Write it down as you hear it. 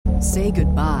Say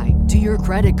goodbye to your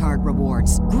credit card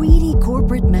rewards. Greedy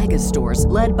corporate mega stores,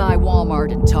 led by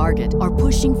Walmart and Target, are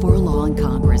pushing for a law in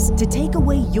Congress to take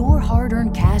away your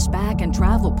hard-earned cash back and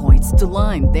travel points to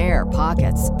line their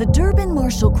pockets. The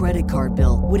Durbin-Marshall credit card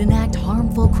bill would enact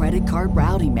harmful credit card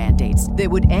routing mandates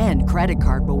that would end credit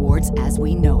card rewards as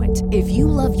we know it. If you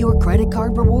love your credit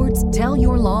card rewards, tell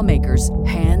your lawmakers,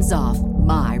 hands off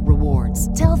my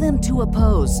rewards. Tell them to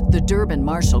oppose the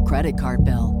Durbin-Marshall credit card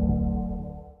bill.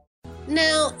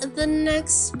 Now, the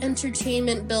next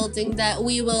entertainment building that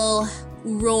we will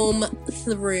roam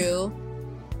through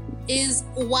is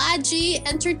YG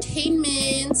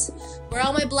Entertainment. Where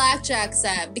all my blackjacks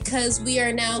at? Because we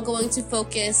are now going to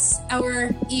focus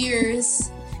our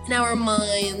ears and our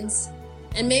minds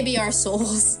and maybe our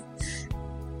souls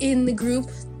in the group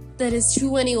that is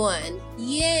 2NE1.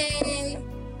 Yay!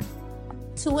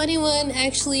 2NE1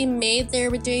 actually made their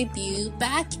debut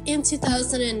back in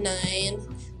 2009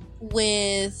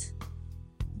 with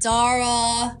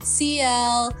Dara,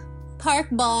 CL, Park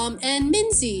Bom, and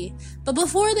Minzy. But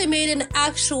before they made an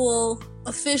actual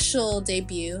official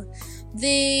debut,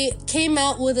 they came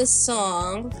out with a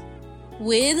song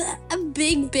with a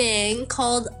big bang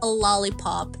called A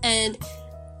Lollipop, and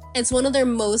it's one of their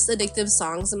most addictive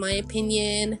songs in my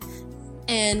opinion,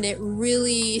 and it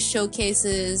really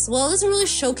showcases, well, it doesn't really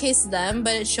showcase them,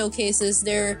 but it showcases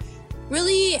their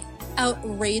really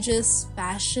outrageous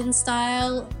fashion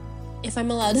style, if I'm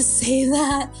allowed to say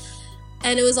that.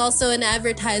 And it was also an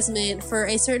advertisement for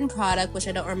a certain product, which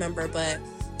I don't remember, but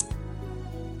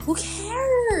who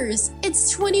cares?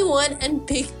 It's 2NE1 and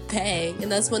Big Bang,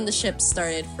 and that's when the ship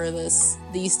started for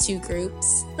these two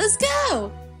groups. Let's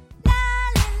go!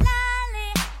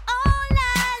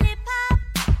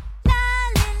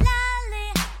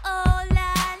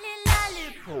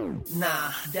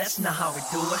 Nah, that's not how we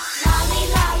do it. Lolly,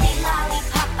 lolly,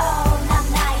 lollipop, oh, 난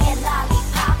나의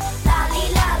lollipop. Lolly,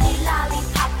 lolly,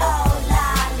 lollipop, oh,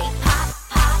 lollipop,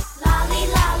 pop. Lolly,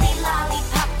 lolly,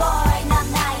 lollipop, boy, 난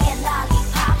나의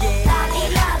lollipop. Lolly,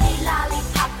 lolly,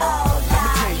 lollipop, oh,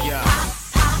 lollipop,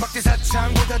 pop.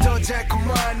 막대사창보다 더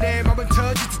달콤한 내 맘은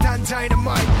터질 듯한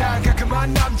dynamite. 난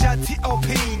깔끔한 남자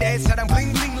T.O.P. 내 사랑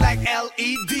bling bling like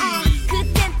LED.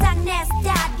 그땐 딱 내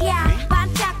스타일이야.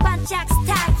 반짝반짝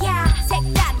스타일이야.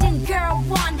 색다른 girl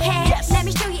원해. Let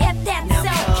me show you if that's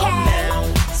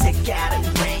okay. 색깔은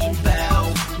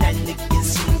rainbow. 날 느낀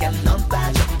순간 넌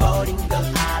빠져버린 걸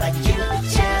알아. You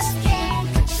just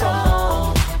can't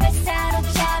control. 날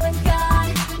사로잡은 건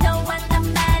너와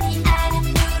나만이 아는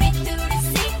우리 둘의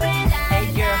secret. Hey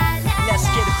girl, let's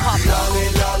get it poppin'. Lolly,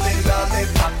 lolly,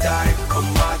 lollipop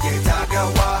달콤하게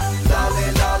다가와. Lolly,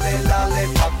 lolly,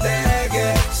 lollipop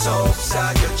내게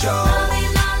속삭여줘. Lolly,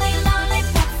 lolly,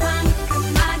 lollipop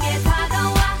상큼하게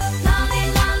다가와. Lolly,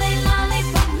 lolly,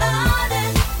 lollipop 너를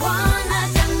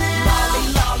원하잖아. Lolly,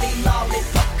 lolly,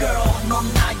 lollipop girl, 넌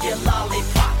나의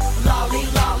lollipop. Lolly,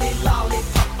 lolly,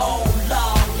 lollipop, oh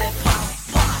lollipop,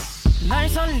 pop. 날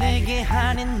설레게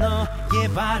하는 너의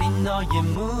발이 너의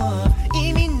move.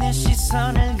 이미 내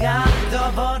시선을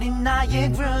가둬버린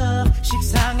나의 groove.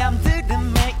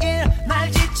 식상함들은 매일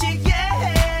날 지치게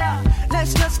해.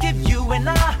 Let's just give you and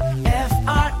I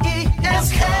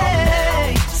F-R-E-S-K.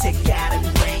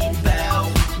 색깔은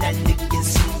rainbow. 날 느낀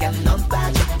순간 넌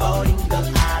빠져버린 걸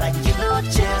알아. You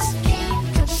just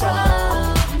can't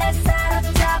control. 날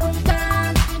사로잡은 건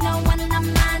너와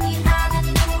나만이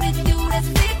아는 우리 둘의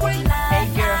secret. Hey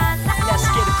girl, let's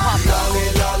get it poppin'. Lolly,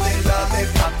 lolly,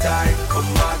 lollipop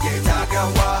달콤하게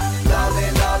다가와. Lolly,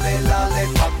 lolly,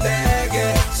 lollipop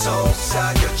내게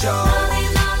속삭여줘. Lolly,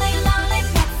 lolly,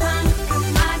 lollipop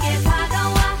상큼하게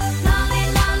다가와. Lolly,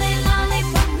 lolly,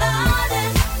 lollipop 너를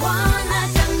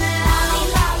원하잖아. Lolly,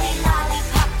 lolly,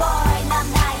 lollipop boy, 난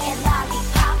나의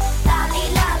lollipop. Lolly,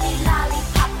 lolly,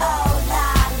 lollipop, oh,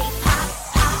 lollipop,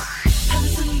 pop.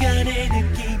 한순간의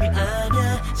느낌이 아냐.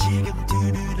 지금 두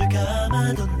눈을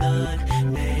감아도 넌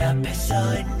내 앞에 서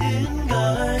있는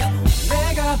걸.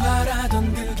 내가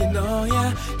바라던 그게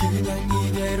너야. 그냥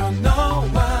이대로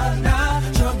너와 나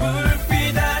저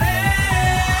불빛 아래.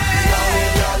 Lolly,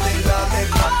 lolly,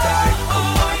 lollipop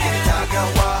달콤하게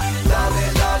다가와. Lolly,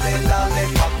 lolly,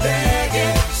 lollipop 내게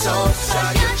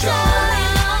속삭여줘. Lolly,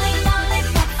 lolly,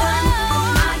 lollipop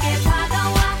상큼하게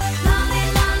다가와. Lolly,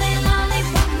 lolly,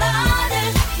 lollipop 너를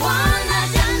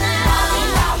원하잖아. Lolly,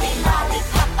 lolly,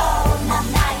 lollipop, oh, 난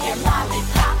나의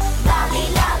lollipop. Lolly,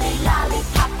 lolly,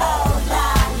 lollipop, oh,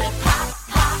 lollipop,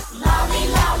 pop. Lolly,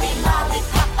 lolly,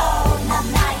 lollipop, oh, 난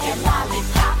나의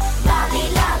lollipop. Lolly,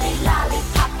 lolly,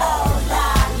 lollipop, oh,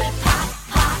 lollipop,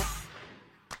 pop.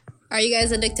 Are you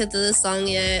guys addicted to this song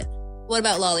yet? What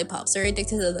about lollipops? Are you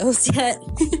addicted to those yet?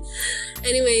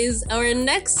 Anyways, our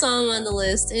next song on the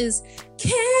list is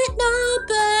Can't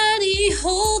Nobody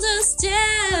Hold Us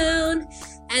Down.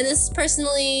 And this is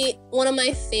personally one of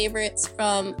my favorites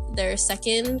from their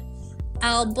second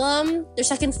album, their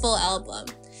second full album.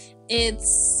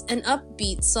 It's an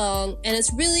upbeat song, and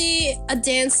it's really a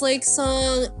dance-like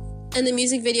song, and the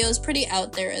music video is pretty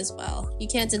out there as well. You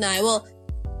can't deny. Well,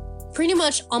 pretty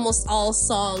much almost all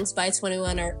songs by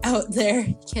 21 are out there.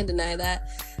 You can't deny that.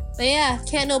 But yeah,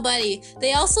 Can't Nobody.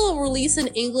 They also released an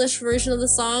English version of the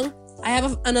song. I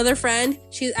have another friend.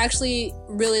 She actually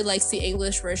really likes the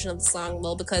English version of the song,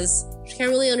 well, because she can't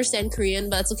really understand Korean,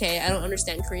 but it's okay. I don't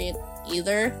understand Korean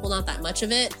either. Well, not that much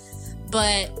of it.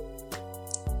 But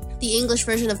the English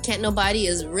version of Can't Nobody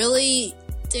is really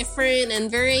different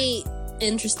and very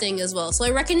interesting as well. So I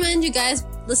recommend you guys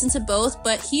listen to both.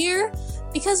 But here,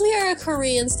 because we are a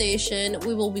Korean station,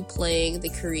 we will be playing the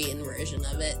Korean version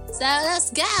of it. So let's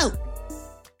go!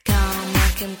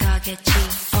 그만큼 가겠지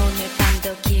오늘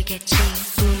밤도 길겠지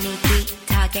분위기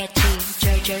타겠지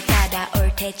졸졸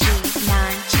따라올 테지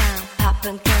난 참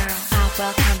바쁜 girl I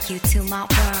welcome you to my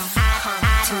world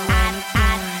to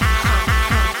anyone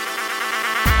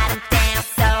아름다운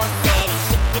소리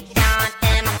시끄러운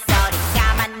음악 소리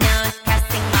까만 눈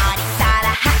갈색 머리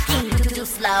따라하기 too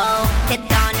slow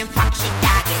때로는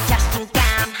확실하게 자신감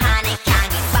하늘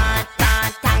향해 뻔뻔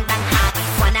당당하게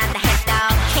원한다 해도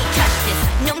can't touch this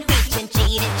눈빛은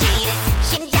지릿지릿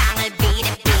심장을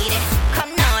비릿비릿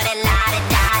콧노래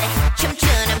라레라레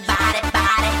춤추는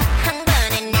바레바레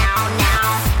흥분은 now now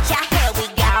자 here we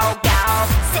go go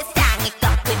세상이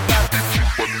거꾸로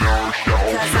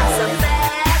Cause I'm so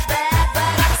bad bad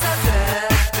but I'm so good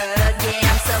good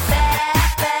yeah I'm so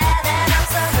bad bad and I'm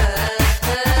so good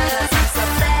good I'm so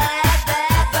bad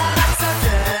bad but I'm so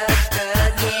good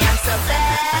good yeah I'm so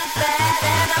bad bad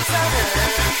and I'm so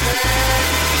good good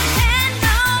Can't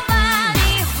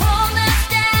nobody hold us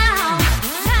down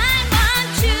날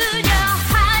멈추려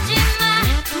하지마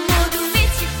모두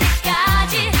미칠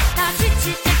때까지 다 지칠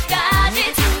때까지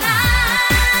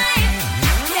tonight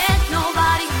Can't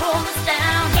nobody hold us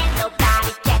down Can't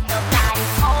nobody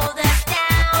hold us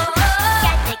down 갈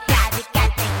때까지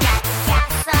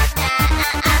갔어 나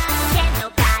Can't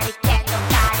nobody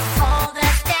hold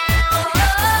us down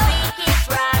We keep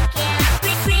rocking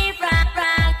we keep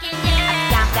rocking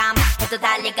yeah 깜깜해도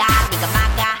달려가 네가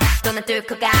막아 또는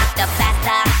뚫고 가 The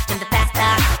faster 좀 더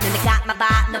faster 눈을 감아봐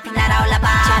높이 날아올라봐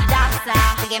철없어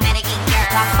그게 매력인 girl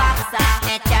더 뻗어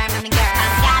내 젊은 girl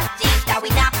반갑지 따윈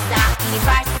없어 이미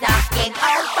벌써 game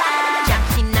over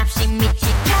정신없이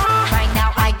미치고 Right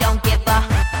now I don't give a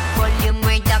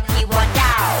볼륨을 더 키워줘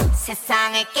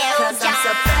세상을 깨우자 Cause I'm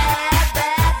so bad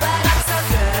bad but I'm so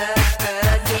good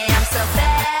good yeah I'm so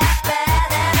bad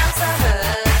bad and I'm so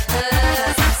good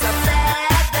good I'm so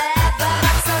bad bad but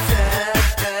I'm so good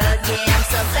good yeah I'm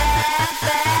so bad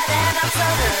bad and I'm so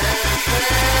good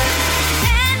good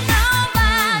Can't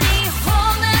nobody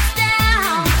hold us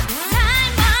down 날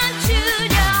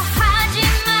멈추려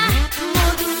하지마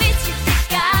모두 미칠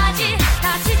때까지 다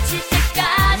지칠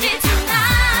때까지 tonight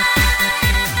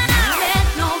Can't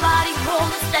nobody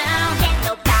hold us down Can't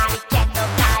nobody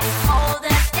hold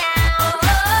us down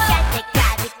갈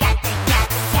때까지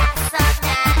갔어 나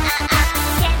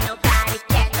Can't nobody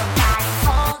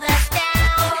hold us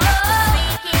down We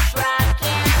keep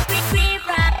rocking we keep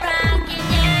rocking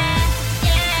yeah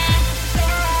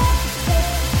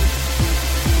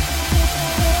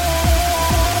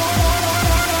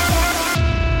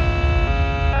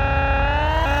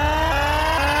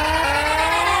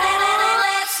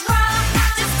Let's rock,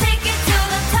 just take it to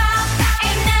the top.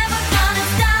 Ain't never gonna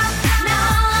stop. Now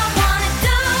all I wanna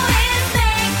do is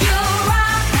make you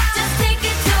rock. Just take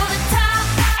it to the top.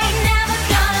 Ain't never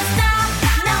gonna stop.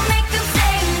 Now make them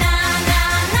say na na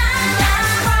na.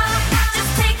 Let's rock,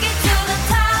 just take it to the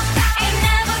top. Ain't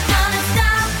never gonna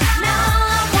stop. Now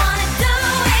all I wanna do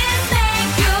is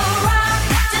make you rock.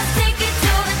 Just take it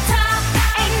to the top.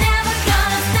 Ain't never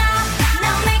gonna stop.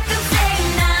 Now make them say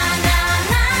na na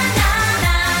na na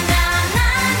na na na.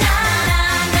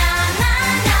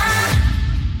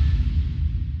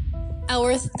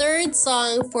 Our third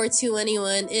song for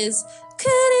 2NE1 is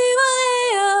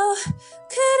그리워해요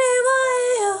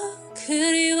그리워해요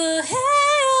그리워해요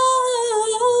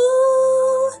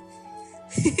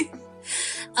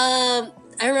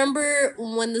I remember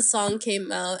when the song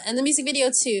came out and the music video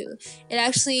too. It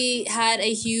actually had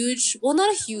a huge, well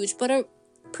not a huge, but a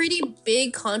pretty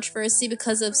big controversy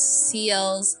because of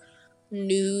CL's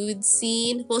nude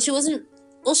scene. Well, she was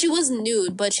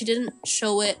nude, but she didn't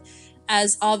show it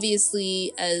as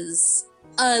obviously as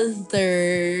others.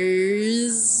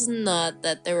 Not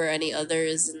that there were any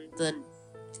others in the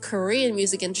Korean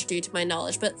music industry to my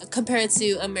knowledge, but compared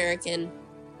to American,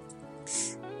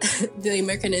 the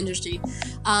American industry,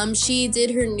 she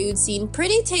did her nude scene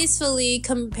pretty tastefully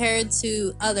compared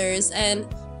to others, and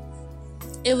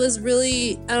it was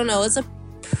really, I don't know, it's a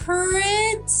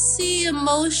pretty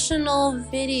emotional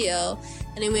video.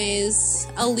 Anyways,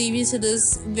 I'll leave you to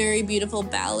this very beautiful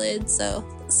ballad, so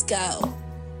let's go.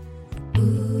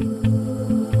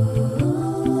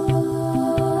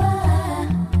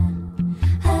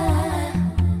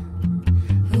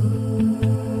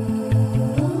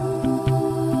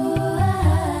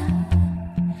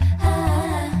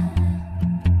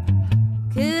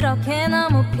 그렇게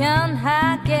너무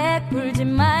편하게 굴지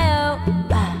마요.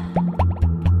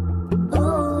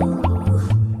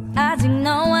 아직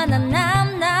너와 난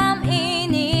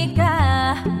남남이니까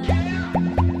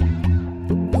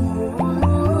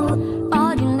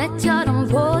어린애처럼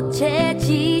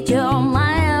보채지지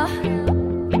마요.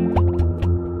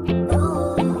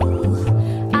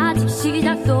 아직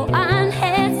시작도 안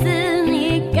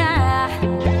했으니까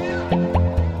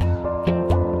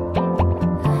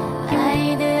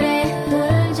아이들의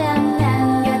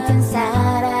놀장난 같은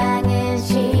사랑은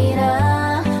싫어.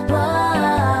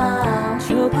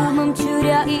 조금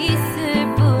멈추려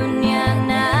있을 뿐이야.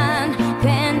 난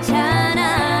괜찮아.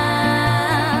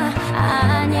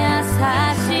 아니야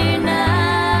사실 난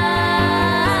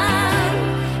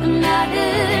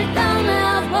나를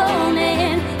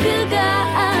떠나보낸 그가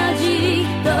아직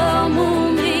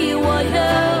너무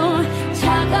미워요.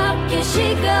 차갑게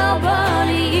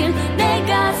식어버린 내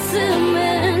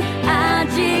가슴은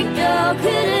아직도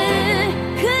그를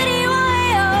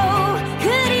그리워해요.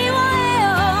 그리워해요.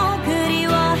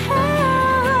 그리워해요.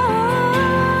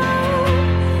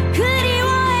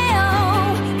 그리워해요.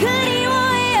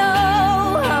 그리워해요.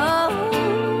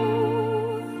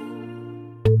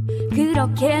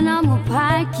 그렇게 너무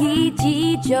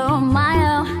밝히지 좀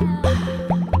마요.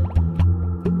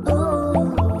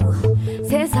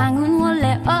 세상은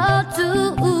원래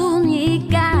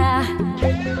어두우니까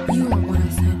You know what I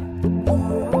said.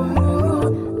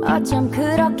 어쩜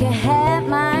그렇게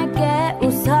해맑게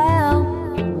웃어요.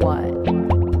 What?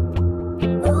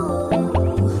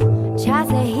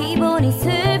 자세히 보니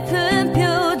슬픈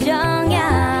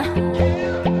표정이야.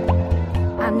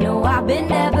 I know I've been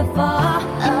there before.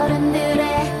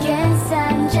 어른들의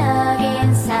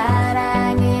계산적인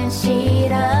사랑은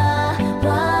싫어.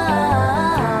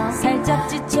 살짝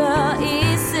지쳐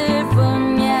있을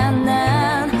뿐이야.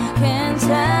 난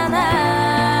괜찮아.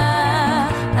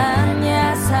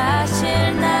 아니야 사실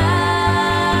난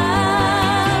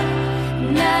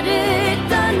나를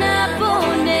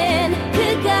떠나보낸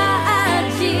그가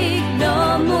아직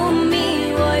너무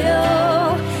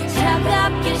미워요.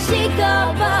 차갑게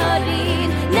식어버린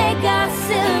내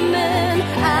가슴은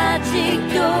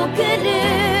아직도 그를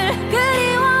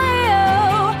그리워해요.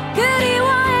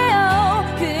 그리워해요.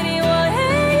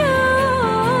 그리워해요.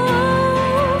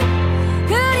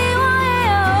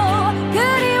 그리워해요.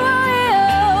 그리워해요.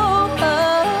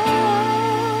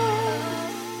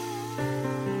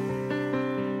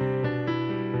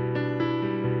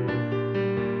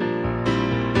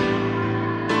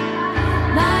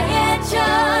 나의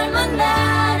젊은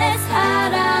날의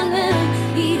사랑은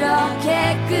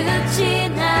이렇게 끝이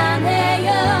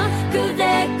나네요.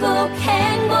 그대 꼭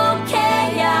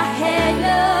행복해야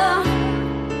해요.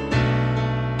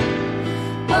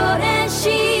 오랜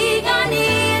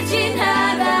시간이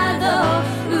지나가도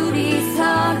우리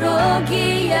서로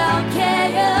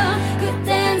기억해요.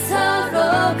 그땐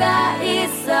서로가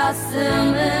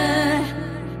있었음을.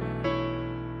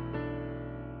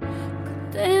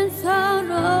 그땐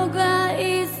서로가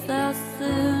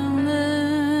있었음을.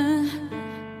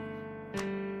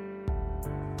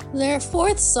 Their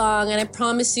fourth song, and I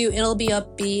promise you it'll be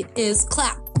upbeat, is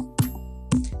Clap.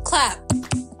 Clap.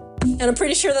 And I'm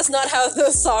pretty sure that's not how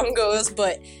the song goes,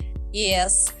 but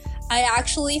yes. I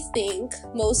actually think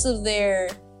most of their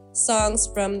songs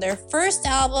from their first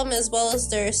album as well as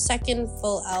their second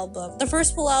full album, the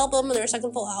first full album and their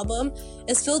second full album,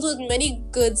 is filled with many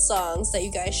good songs that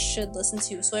you guys should listen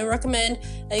to. So I recommend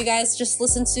that you guys just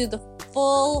listen to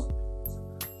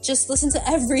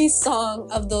every song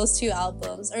of those two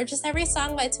albums, or just every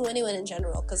song by 2NE1 in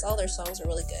general, because all their songs are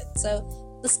really good. So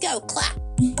let's go, clap.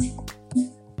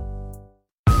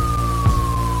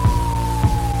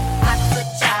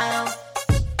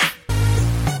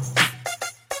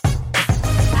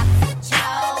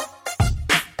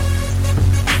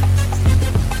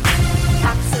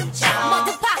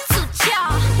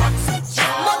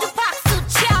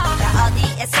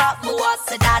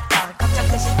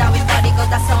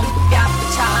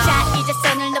 자 이제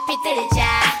손을 높이 들자.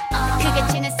 크게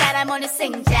치는 사람 오늘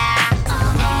승자.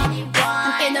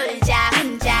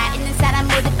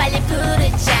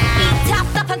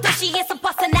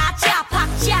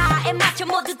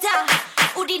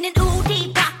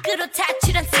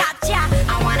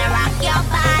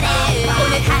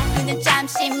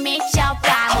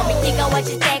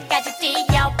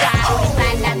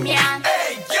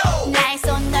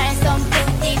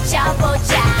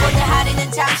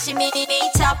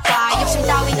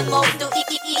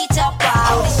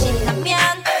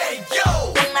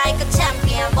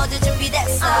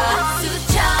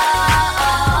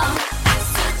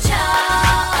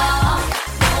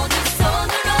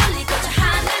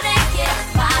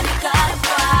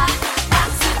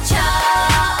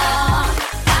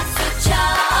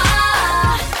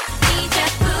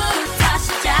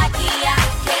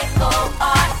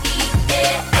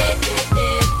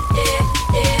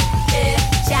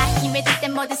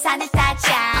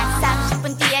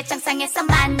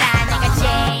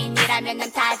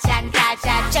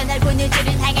 가자 저 넓은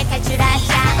우주를 향해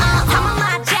탈출하자 사막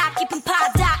맞아 깊은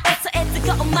바다에서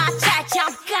애쓰고 마찰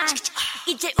잠깐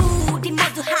이제 우리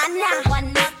모두 하나 One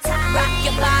more time Rock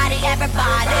your body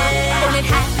everybody 오늘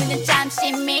하루는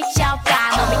잠시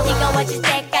미쳐봐 몸이 뜨거워질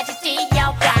때까지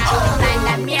뛰어봐 우리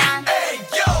만나면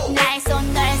나의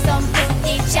손 너의 손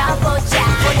부딪혀보자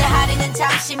오늘 하루는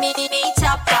잠시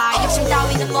미쳐봐 욕심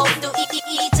따위는 모두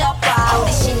잊어봐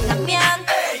우리 신나면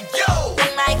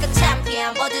One like a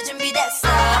champion 모두 준비됐어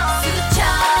수쳐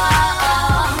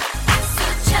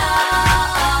수쳐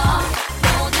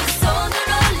모두 손을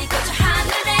올리고 저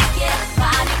하늘에게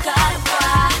발을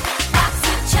걸어봐 박수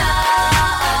쳐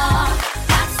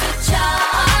박수 쳐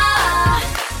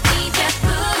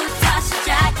이제부터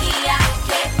시작이야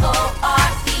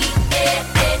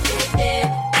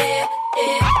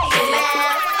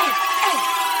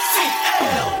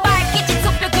빨개진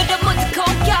손뼉으로 모두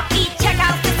공격 이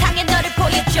차가운 세상에 너를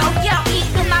보여줘 이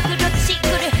음악으로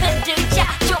지구를 흔들자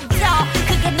좀 더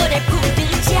크게 노래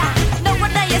부르자 너와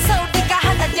나의 소리가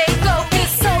하나 되고 그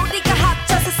소리가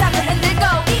합쳐 세상을 흔들고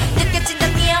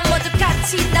느껴진다면 모두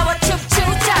같이 나와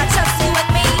춤추자 Just you and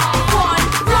me One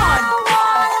I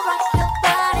wanna rock your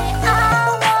body I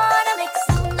wanna make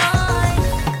some noise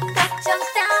걱정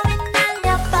따윈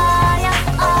날려버려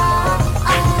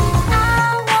I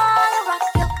wanna rock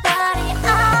your body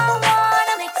I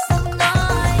wanna make some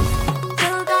noise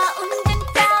뜨거운 진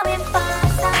따윈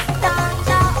벗어 던져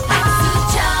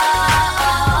수쳐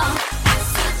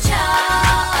수쳐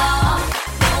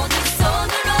모두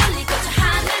손을 올리고 저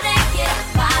하늘에게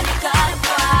발을 걸어봐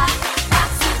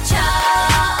박수 쳐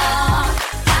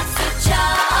박수 쳐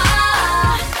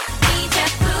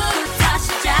이제부터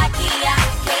시작이야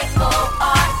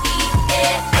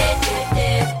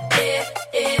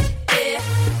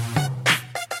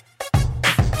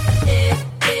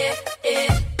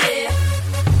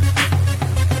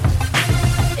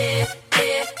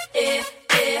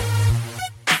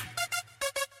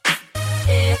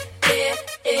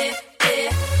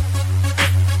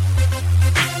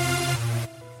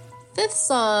Fifth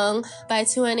song by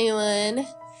 2NE1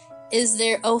 is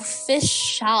their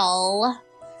official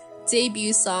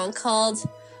debut song called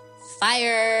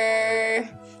Fire.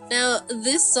 Now,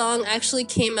 this song actually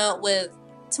came out with,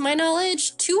 to my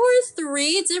knowledge, 2 or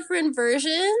 3 different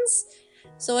versions.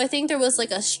 So I think there was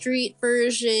like a street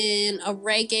version, a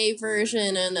reggae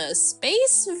version, and a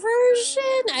space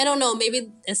version. I don't know,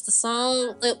 maybe it's the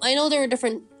song. I know there were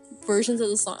different versions of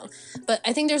the song, but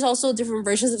I think there's also different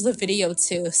versions of the video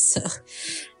too. So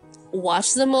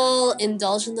watch them all,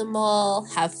 indulge in them all,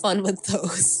 have fun with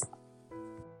those.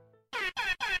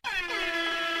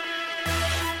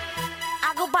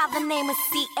 I go by the name of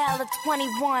CL of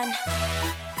 21.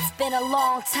 It's been a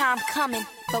long time coming,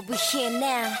 but we're here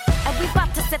now. And we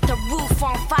about to set the roof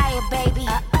on fire, baby.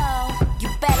 Uh-oh. You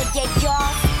better get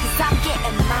yours, cause I'm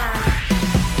getting mine.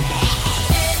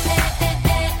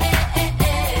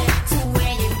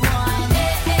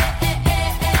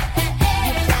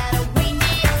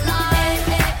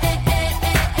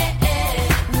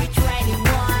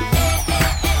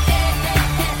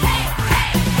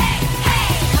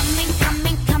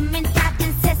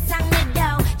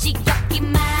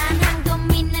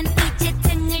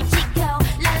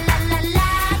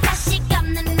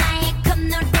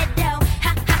 No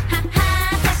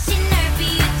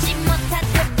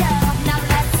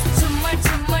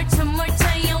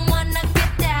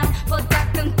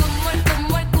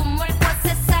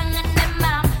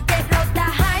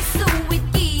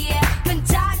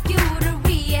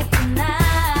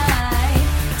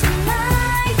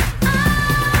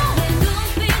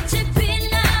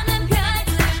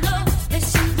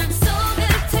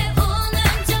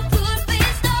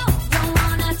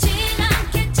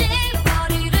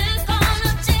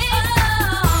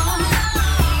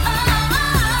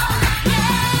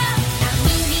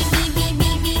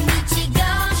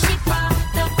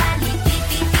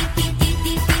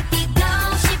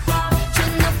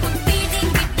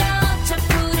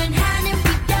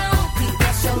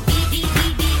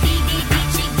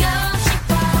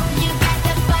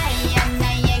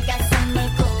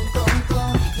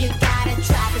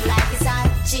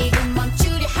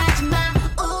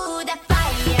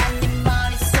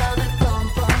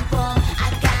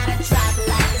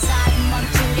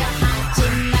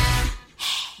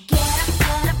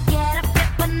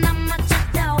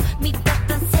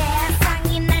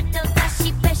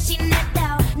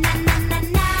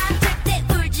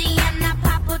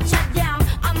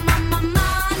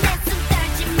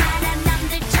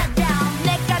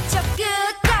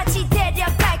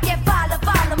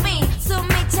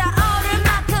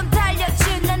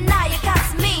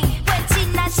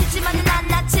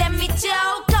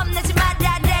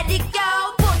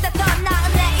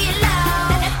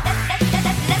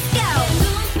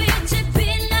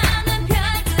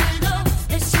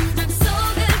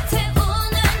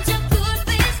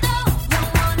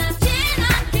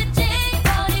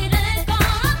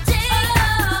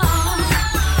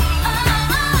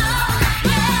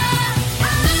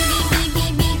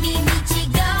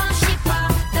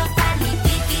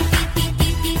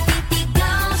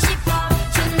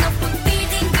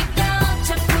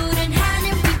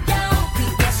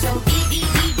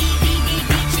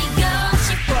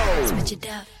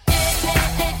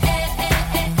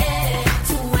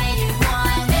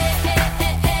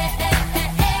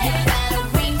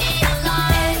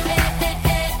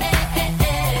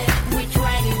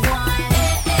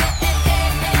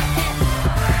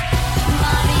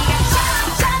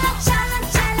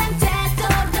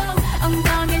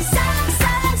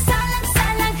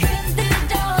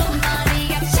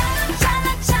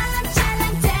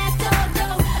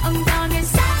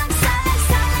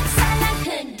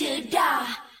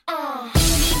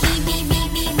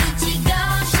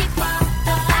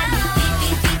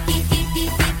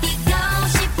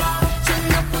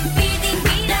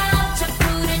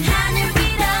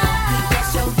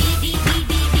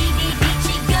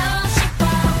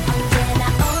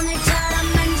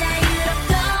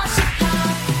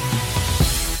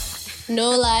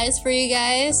surprise for you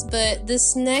guys, but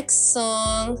this next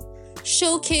song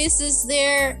showcases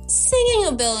their singing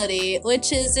ability,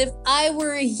 which is If I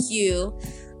Were You.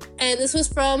 And this was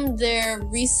from their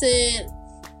recent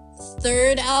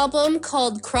third album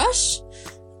called Crush.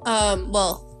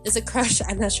 Well, is it Crush?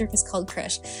 I'm not sure if it's called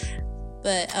Crush.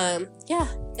 But yeah,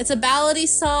 it's a ballady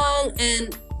song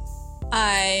and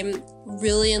I'm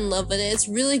really in love with it. It's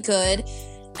really good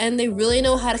and they really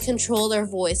know how to control their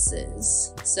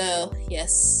voices. So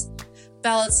yes,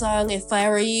 ballad song If I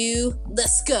Were You,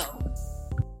 let's go.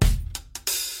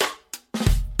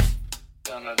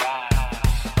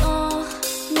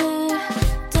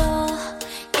 오늘도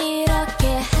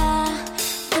이렇게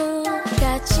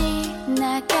하루가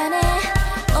지나가네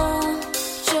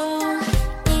온종일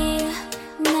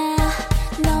나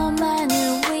너만을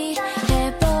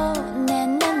위해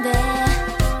보냈는데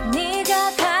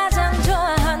네가 가장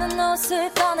좋아하는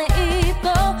옷을 꺼내 입고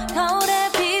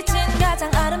거울에 비친 가장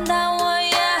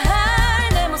아름다워야 할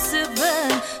내 모습은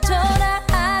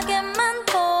초라하게만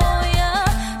보여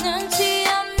눈치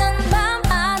없는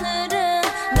밤하늘은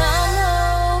너무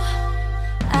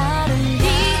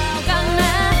네가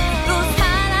나로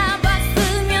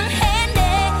살아봤으면 해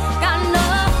내가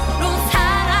너로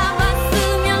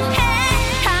살아봤으면 해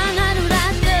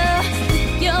하나로라도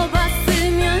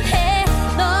느껴봤으면 해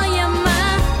너의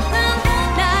마음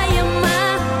나의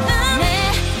마음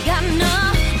내가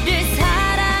너를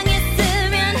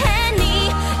사랑했으면 해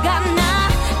네가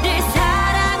나를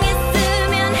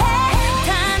사랑했으면 해 단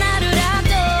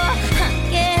하루라도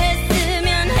함께 했으면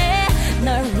해널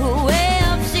후회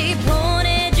없이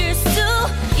보내줄 수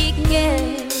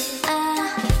있게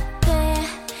앞에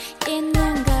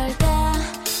있는 걸 다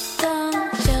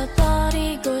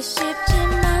던져버리고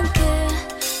싶지만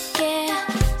크게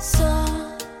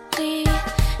소리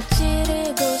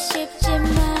지르고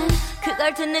싶지만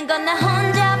그걸 듣는 건 나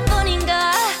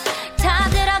혼자뿐인가 다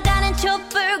들어가는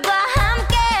촛불과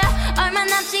함께 얼마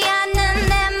남지 않는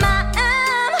내 마음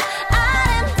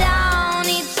아름다운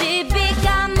이 집이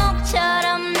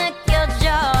감옥처럼 느껴져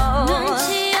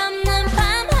눈치 없는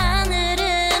밤하늘은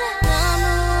너무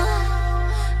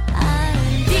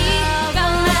네가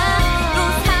나로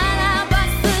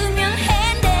살아봤으면 해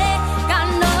내가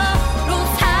너로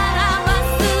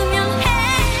살아봤으면 해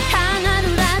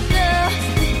하나로라도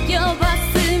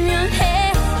느껴봤으면 해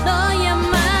너의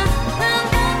마음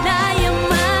나의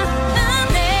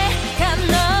마음 내가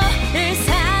너를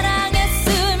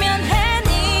사랑했으면 해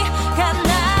네가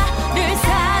나를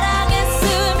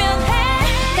사랑했으면 해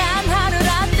단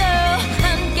하루라도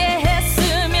함께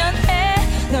했으면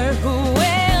해널 후회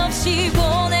없이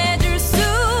보내줄 수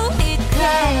있게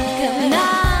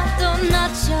나도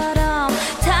너처럼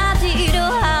다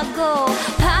뒤로하고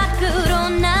밖으로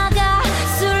나가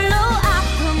술로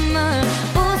아픔을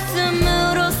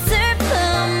웃음으로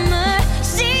슬픔을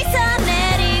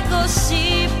씻어내리고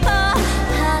싶어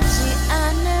하지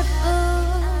않을 뿐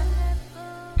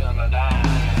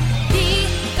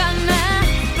네가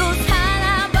나로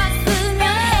살아봤으면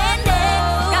해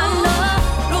내가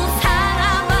너로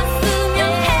살아봤으면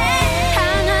해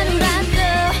하나로라도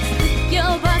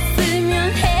느껴봤으면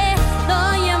해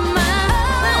너의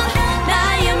마음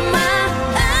나의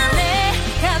마음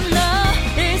내가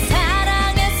너를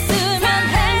사랑했으면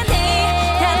해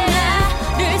네가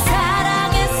나를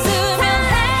사랑했으면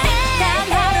해 단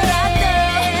하루라도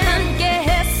함께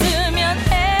했으면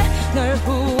해널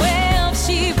후회 없이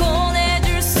보내줄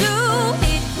수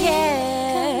있게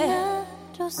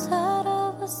나로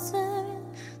살아봤으면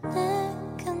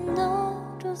내가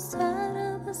너로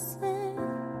살아봤으면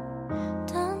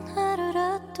단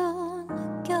하루라도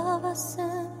느껴봤으면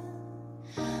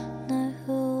널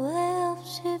후회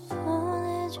없이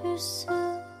보내줄 수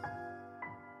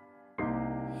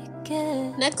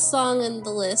있게 Next song in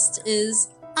the list is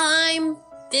I'm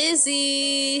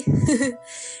Busy.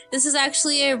 This is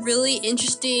actually a really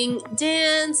interesting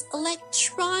dance,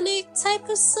 electronic type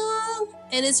of song,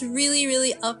 and it's really,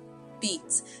 really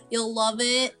upbeat. You'll love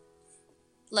it.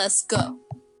 Let's go.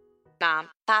 Nam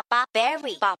Papa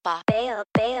Berry Papa Bell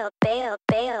Bell Bell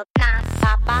Bell Nam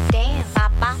Papa Damn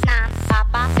Papa Nam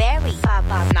Papa Berry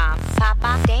Papa Nam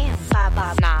Papa Damn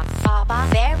Papa Nam Papa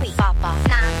Berry Papa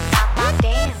Nam Papa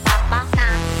Damn Papa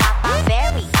Nam Papa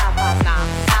Berry Papa Nam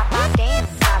Papa Damn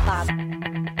Papa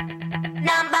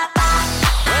Nam Papa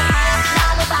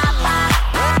Nam Papa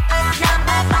Nam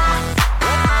Papa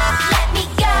Let me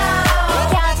go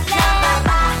Nam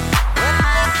Papa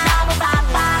Nam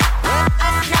Papa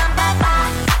Nam Papa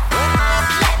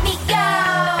Let me go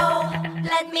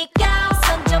Let me go 손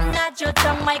좀 놔줘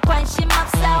정말 관심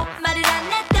없어 말을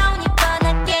안 해도 이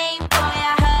뻔한 게임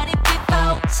뭐야 hurry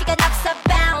before 시간 없어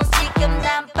bounce 지금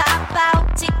난 바빠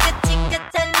지금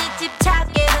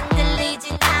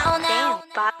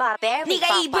Papa Berry. 네가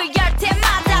Papa. 입을 열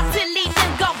때마다 들리는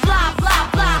거 blah blah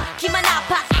blah. 귀만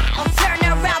아파. I'll turn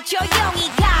around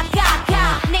조용히 가.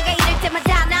 내가 이럴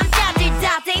때마다 남자들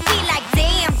다 they be like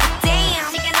damn.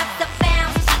 시간 없어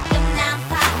bounce. 지금 난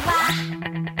바빠.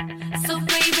 So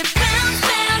baby bounce.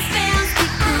 Keep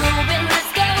moving,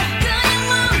 let's go. 그냥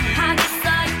멈하겠어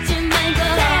잊지 말고.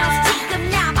 Bounce. 지금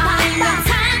난 바빠.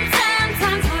 Time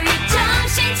for you.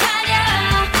 정신 차려.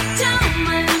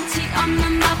 정말 눈치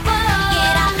없는 바보.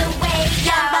 Get out the way,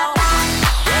 yo.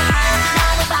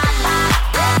 나도 바빠.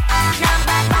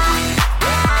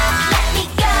 Let me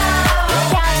go.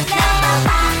 나도 바빠.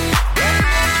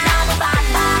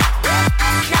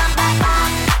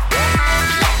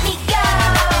 Let me go.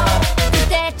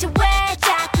 도대체 왜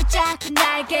자꾸 날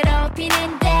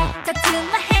괴롭히는데 Touching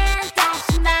my hand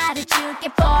다시 말해줄게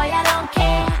boy I don't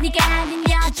care 네가 아닌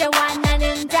여자와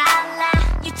나는 달라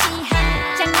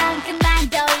유치한 장난 그만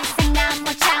더 이상 난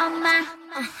못 참아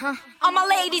All my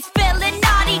ladies feeling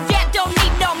naughty yeah don't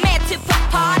need no man to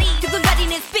party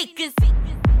두근거리는 speakers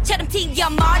처럼 튀겨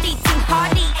머리 too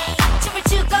hardy 춤을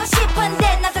추고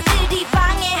싶은데 남자들이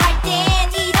방해할 땐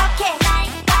이렇게 날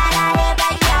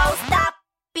따라해봐요 stop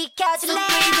because you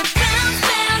baby bounce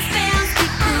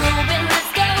keep moving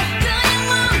let's go 그냥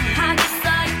멈하겠어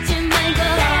잊지 말고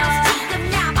bounce 지금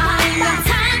나 바빠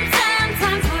time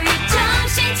for you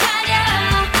정신 차려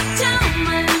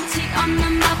정말 눈치 없는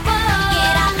바보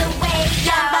get out the way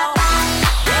yo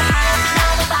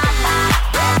나도 바빠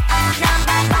난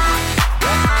바빠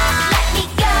let me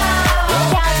go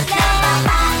난 바빠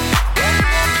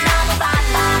나도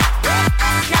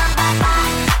바빠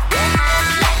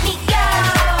let me go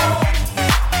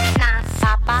Nah,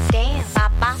 Papa, damn,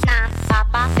 Papa, nah,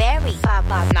 Papa, very,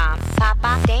 Papa, nah,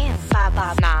 Papa, damn,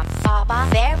 Papa, nah, Papa,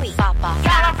 very, Papa,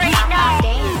 Papa,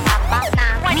 damn, Papa,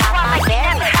 nah, Papa,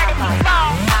 very, Papa,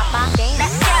 Papa, damn,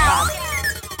 Papa.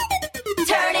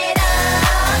 Turn it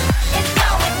up, it's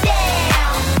going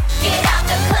down. Get out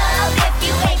the club if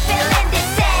you ain't feeling this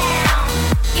sound.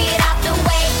 Get out the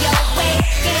way, yo, way.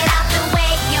 Get out the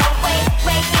way, yo, way.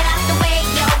 Get out the way,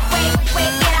 yo, way.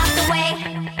 Get out the way.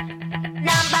 난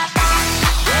바빠,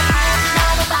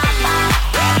 나도 바빠.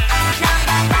 난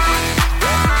바빠,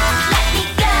 let me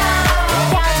go.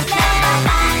 난 바빠,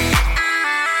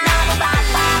 나도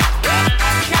바빠.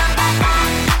 난 바빠,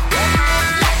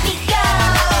 let me go.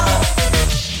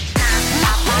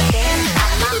 Papa, damn,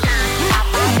 Papa, nah,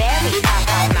 Papa, very,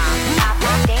 Papa, nah,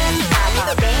 Papa, damn, Papa,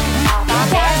 damn, Papa,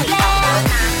 very, Papa,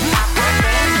 nah, Papa,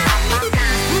 damn, Papa,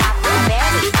 nah, Papa,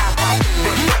 very, Papa.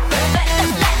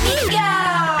 Let me go.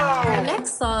 The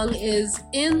next song is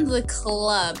In the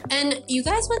Club. And you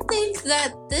guys would think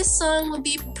that this song would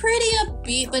be pretty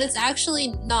upbeat, but it's actually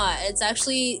not. It's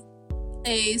actually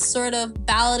a sort of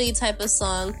ballady type of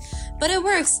song, but it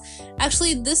works.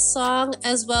 Actually, this song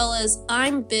as well as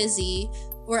I'm Busy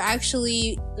were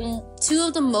actually two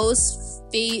of the most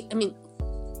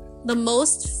the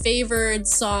most favored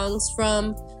songs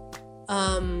from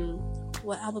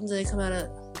what album did they come out of?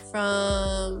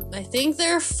 From I think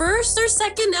their first or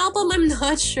second album, I'm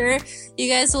not sure. You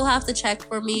guys will have to check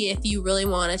for me if you really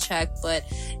want to check, but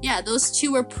yeah, those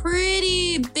two were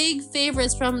pretty big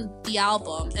favorites from the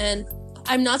album, and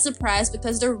I'm not surprised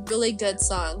because they're really good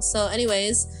songs. So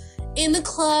anyways, In the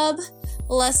Club,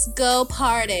 let's go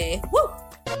party. Woo!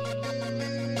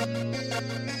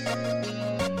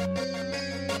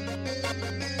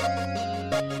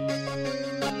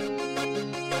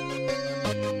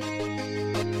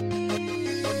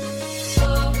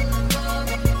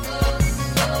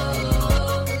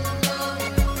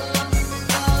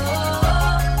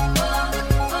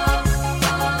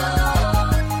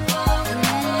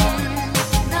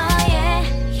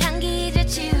 너의 향기 이제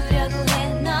지우려고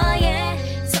해 너의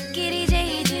손길이 이제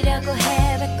잊으려고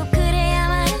해 뱉고 그래야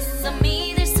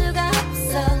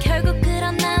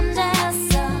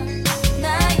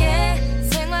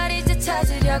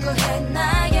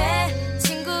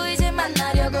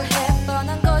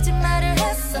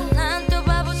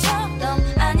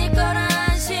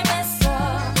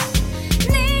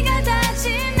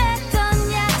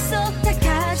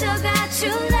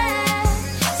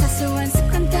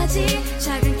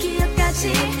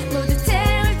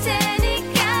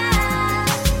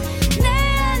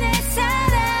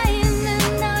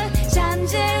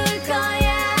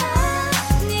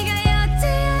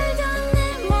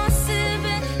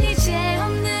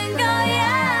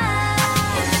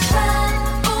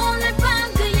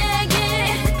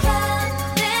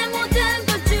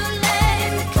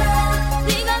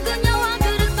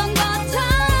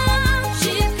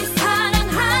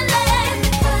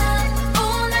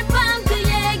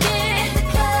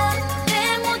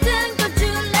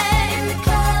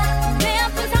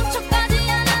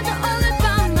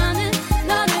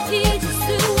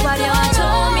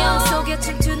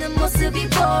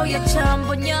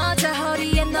예쁜 여자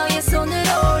허리에 너의 손을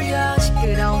올려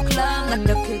시끄러운 클럽 난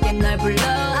더 크게 널 불러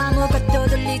아무것도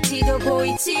들리지도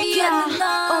보이지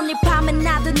않아 오늘 밤엔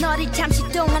나도 너를 잠시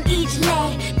동안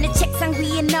잊을래 내 책상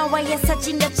위에 너와의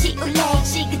사진 몇 지울래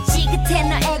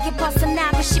지긋지긋해 너에게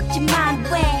벗어나고 싶지만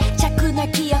왜 자꾸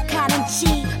널 기억하는지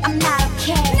I'm not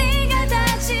okay 네가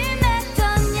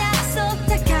다짐했던 약속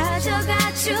다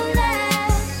가져가 줄래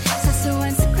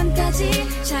사소한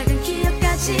습관까지 작은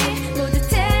기억까지 모두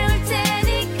태울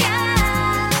테니까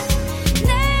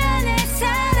내 안에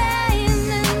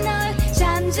살아있는 널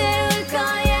잠재울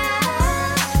거야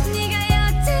네가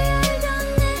여태 알던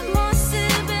내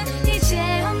모습은 이제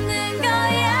없는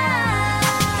거야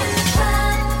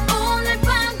오늘 밤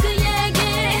그 얘기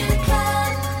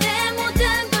내 모든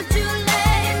걸 줄래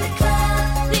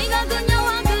네가 그녀와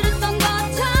그랬던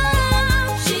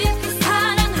것처럼 쉽게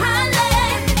사랑할래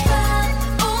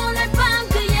오늘 밤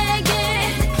그 얘기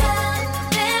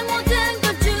내 모든 걸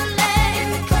줄래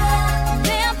내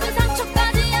아픈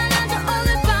상처까지 안아줘 오늘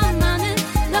밤만은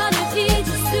너를 잊을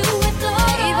수 있도록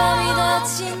이 밤이 다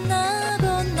지나고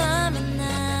나면 나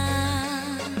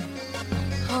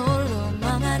홀로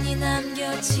멍하니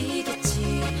남겨지겠지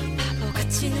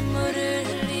바보같이 눈물을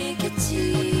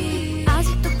흘리겠지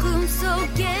아직도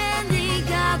꿈속에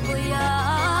네가 보여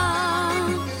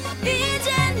이제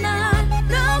날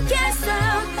놓겠어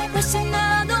다시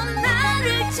나도 나를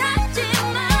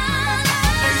찾지만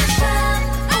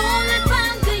오늘 밤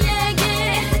그 얘기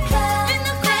내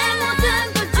모든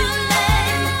걸 줄래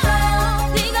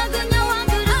네가 그녀와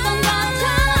그랬던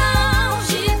것처럼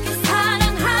쉽게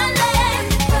사랑할래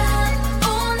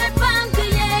오늘 밤 그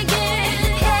얘기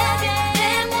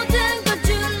내 모든 걸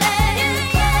줄래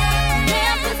내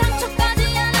아픈 상처까지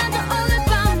안아줘 오늘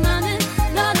밤만은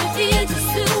너를 잊을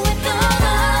수 있도록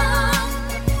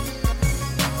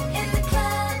In the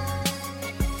club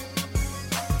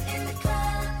In the club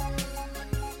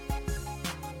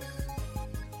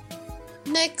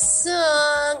Next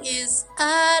song is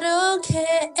I Don't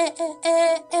Care.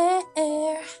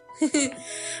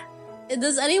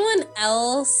 Does anyone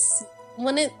else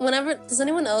does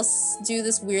anyone else do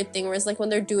this weird thing where it's like when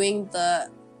they're doing the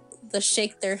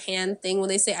shake their hand thing when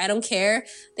they say I don't care,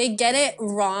 they get it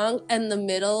wrong in the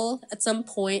middle at some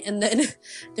point and then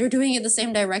they're doing it the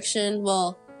same direction.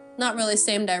 Well, not really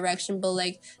same direction, but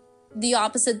like the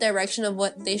opposite direction of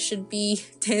what they should be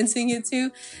dancing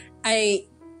into.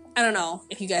 I don't know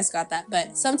if you guys got that,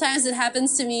 but sometimes it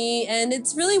happens to me and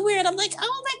it's really weird. I'm like,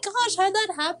 oh my gosh, how'd that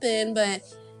happen? But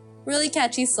really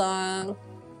catchy song.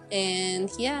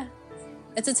 And yeah,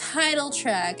 it's a title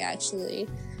track actually.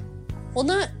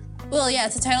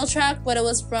 It's a title track, but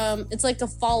it's like a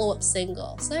follow-up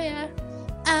single. So yeah,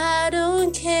 I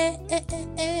don't care.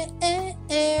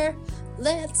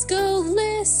 Let's go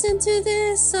listen to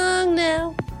this song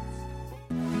now.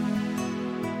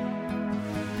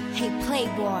 Hey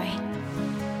Playboy,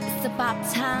 it's about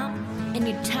time and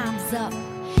your time's up.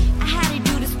 I had to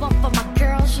do this one for my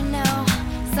girls, you know.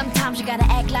 Sometimes you gotta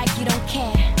act like you don't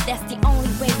care. That's the only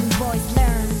way we boys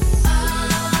learn.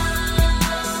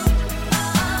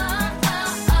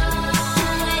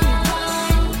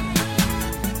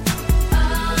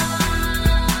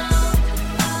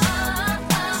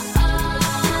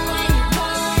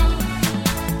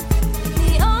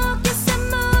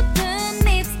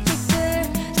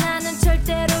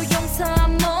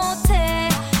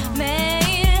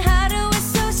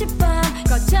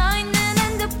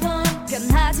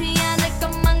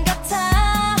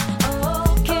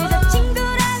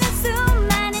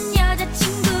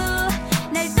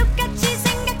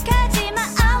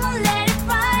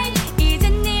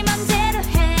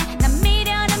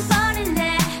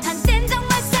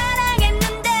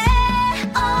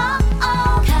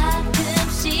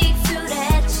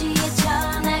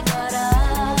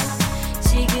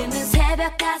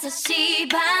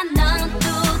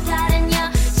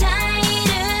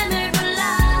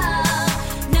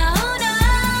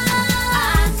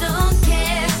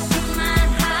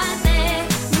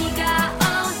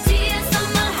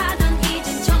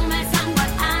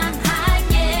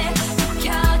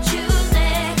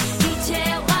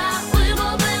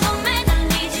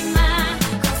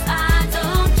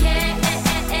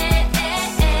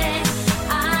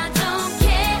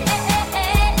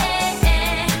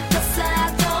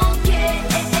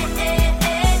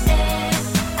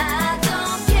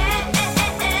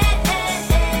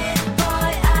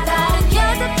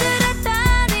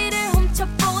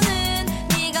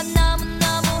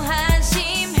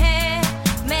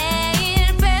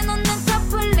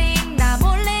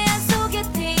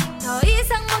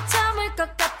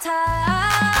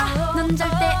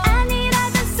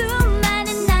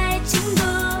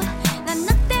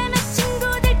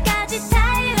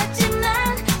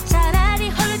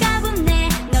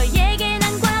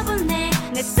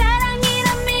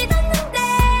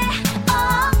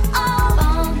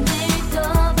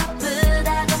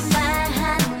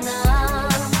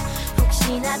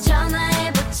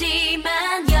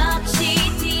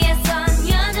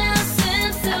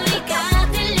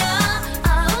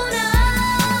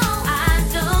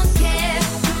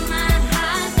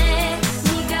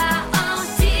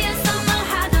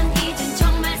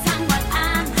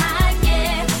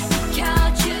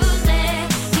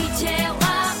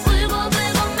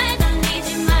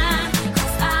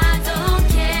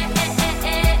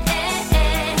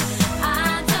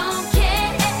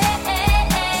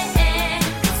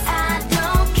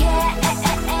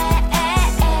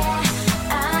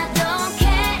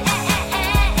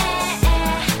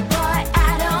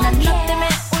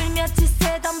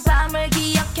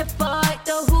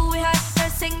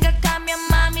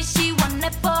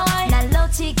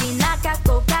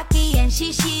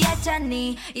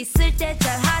 취했잖니 있을 때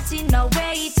잘하지 너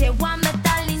왜 이제 와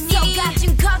매달리니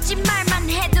속아준 거짓말만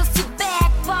해도 수백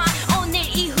번 오늘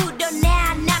이후로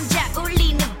난 남자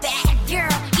울리는 bad girl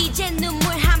이제 눈물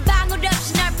한 방울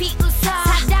없이 널 비웃어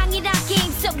사랑이란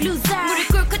게임 속 loser 무릎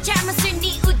꿇고 잘못을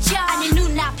뉘우쳐 아니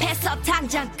눈앞에서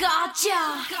당장 꺼져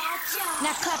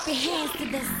Now clap your hands to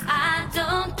this I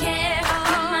don't care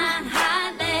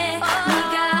그만할래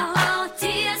네가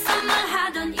어디에서 뭘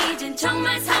하던 이젠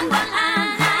정말 상관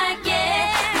안 할게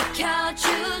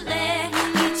비켜줄래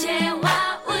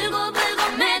이제와 울고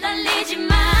불고 매달리지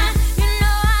마 You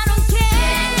know I don't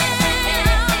care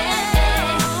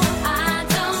I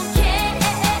don't care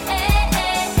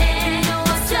No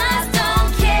I just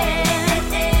don't care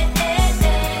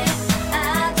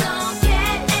I don't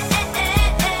care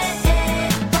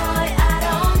Boy I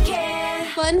don't care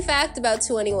Fun fact about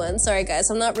 2NE1. Sorry guys,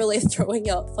 I'm not really throwing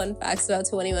out fun facts about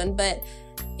 2NE1, but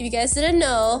if you guys didn't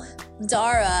know,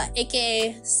 Dara,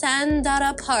 aka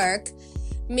Sandara Park,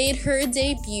 made her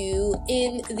debut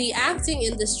in the acting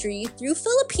industry through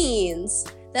Philippines.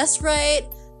 That's right,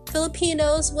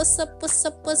 Filipinos, what's up, what's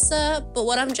up, what's up? But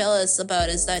what I'm jealous about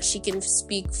is that she can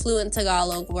speak fluent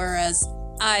Tagalog, whereas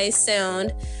I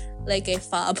sound like a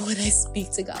fob when I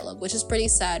speak Tagalog, which is pretty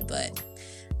sad, but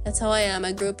that's how I am.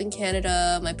 I grew up in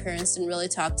Canada. My parents didn't really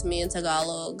talk to me in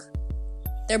Tagalog.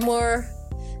 They're more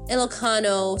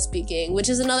Ilocano speaking, which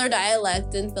is another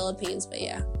dialect in Philippines, but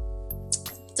yeah.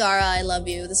 Dara, I love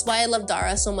you. That's why I love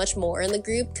Dara so much more in the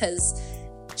group, because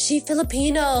she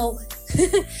Filipino.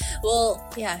 Well,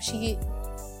 yeah,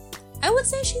 I would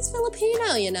say she's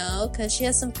Filipino, you know, because she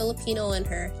has some Filipino in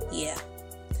her. Yeah.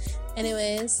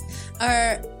 Anyways,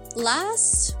 our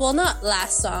last, well, not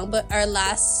last song, but our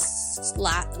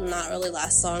not really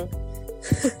last song.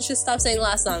 Should stop saying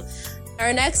last song.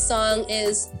 Our next song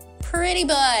is Pretty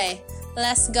Boy.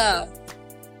 Let's go.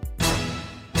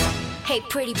 Hey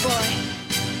pretty boy,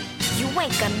 you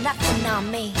ain't got nothing on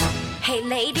me. Hey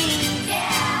lady,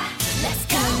 yeah, let's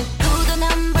go. 누구도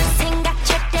넌 볼 생각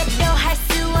절대로 할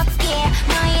수 없게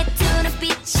너의 두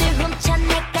눈빛을 훔쳐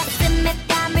내 가슴에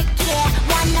땀을 캐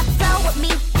Wanna flow with me,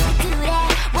 그래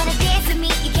Wanna dance with me,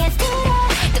 you can't do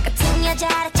that 똑같은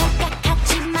여자라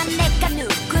착각하지만 내가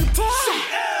누군데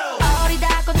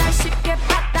어리다고 날 쉽게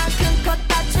봤다 큰 코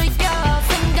다쳐요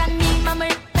순간 네 맘을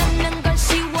뺏는 건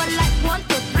쉬워 like 1,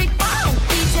 2, 3, 4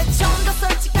 이제 좀 더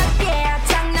솔직하게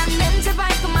장난은 제발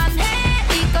그만해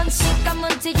이건 시간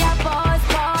문제야 boys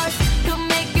boys to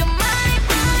make you mine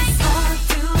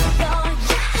서둘러야 해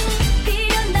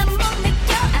필요는 못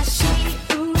느껴 아쉬운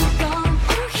건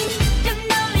오히려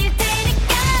널릴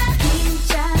테니까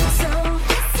긴장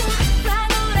속에서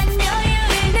방울한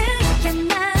여유를 느껴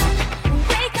난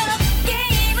Wake up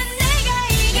게임은 내가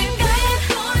이긴 거야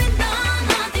보인 넌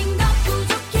어딘가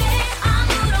부족해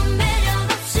아무런 매력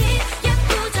없이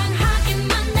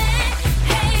예쁘장하기만 해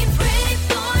Hey pretty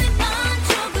boy 넌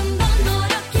조금 더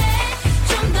노력해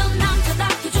좀 더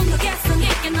남자답게 좀 더 개성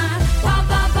있게 날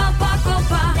봐봐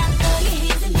바꿔봐 난 너의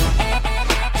희생이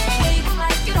Wave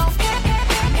like you don't care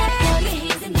난 너의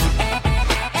희생이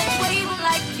Wave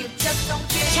like you just don't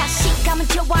care 자신감은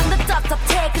좋아 너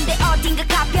떳떳해 근데 어딘가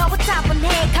가벼워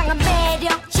차분해 강한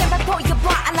매력 제발 보여봐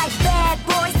I like bad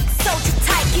boys 소주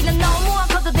타이키는 너무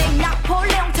아파도 돼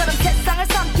나폴레옹처럼 세상을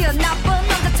삼키는 나쁜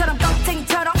남자처럼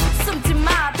껍쟁이처럼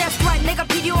숨지마 That's right 내가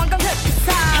필요한 건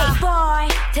흑기사 Hey boy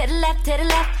to the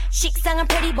left 식상한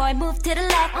pretty boy move to the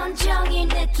left 온종일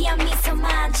느끼한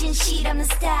미소만 진실 없는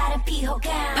스타일은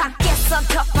비호감 밖에선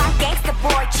터프한 gangster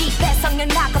boy 집에선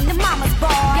연락없는 mama's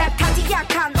boy 약한지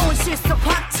약한 온실 속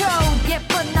화초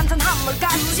예쁜 남잔 한물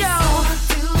같죠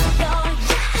서둘러야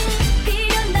해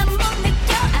필요는 못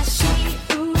느껴 아쉬운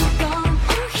건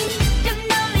오히려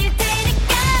널릴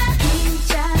테니까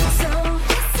긴장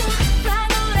속에서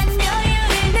방울한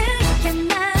여유를 느껴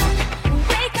난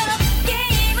Wake up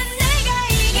게임은 내가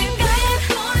이긴 거야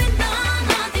보인 넌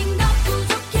어딘가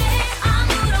부족해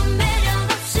아무런 매력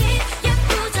없이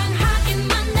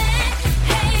예쁘장하기만 해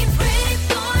Hey pretty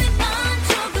boy 넌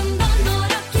조금 더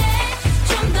노력해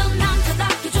좀 더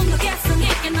남자답게 좀 더 개성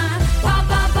있게 날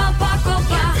봐봐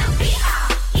바꿔봐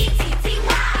예쁜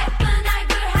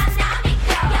얼굴 하나 믿고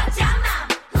여자만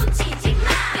훔치지 마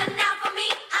You're not for me,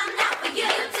 I'm not for you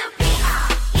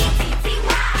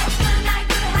예쁜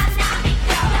얼굴 하나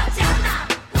믿고 여자만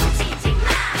훔치지 마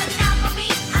You're not for me,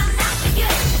 I'm not for you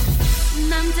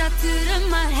남자들은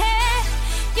말해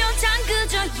여잔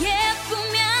그저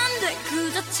예쁘면 돼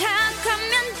그저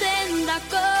착하면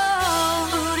된다고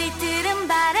우리들은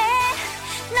바래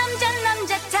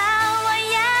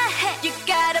남자다워야 해 You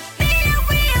gotta be a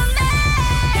real man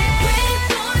Pretty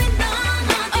boy 넌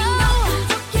어딘가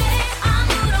부족해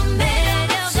아무런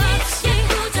매력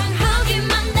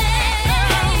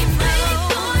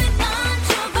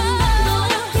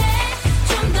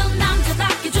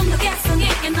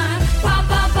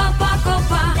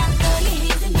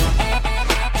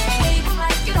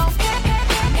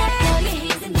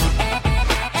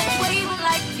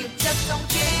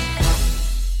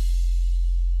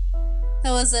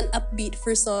was an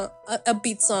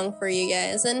upbeat song for you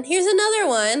guys. And here's another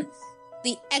one,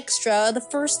 the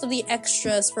first of the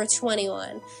extras for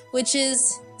 21, which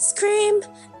is Scream,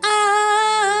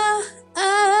 ah,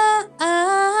 ah,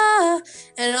 ah.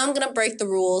 And I'm gonna break the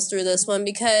rules through this one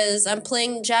because I'm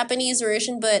playing Japanese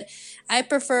version, but I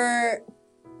prefer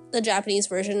the Japanese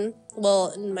version. Well,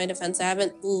 in my defense, I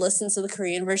haven't listened to the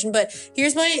Korean version, but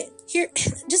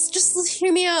just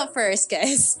hear me out first,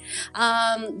 guys.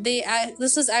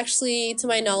 This was actually, to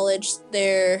my knowledge,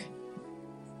 their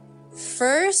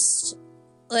first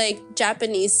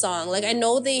Japanese song. Like, I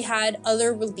know they had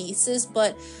other releases,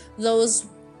 but those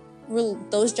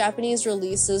Japanese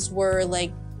releases were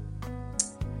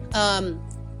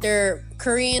their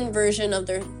Korean version of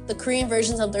the Korean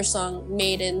versions of their song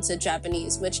made into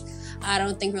Japanese, which I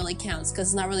don't think really counts because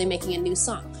it's not really making a new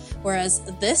song. Whereas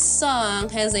this song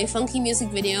has a funky music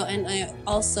video and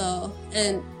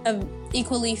an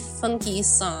equally funky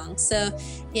song. So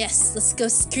yes, let's go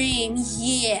Scream,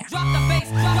 yeah. Drop the bass,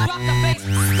 drop the bass.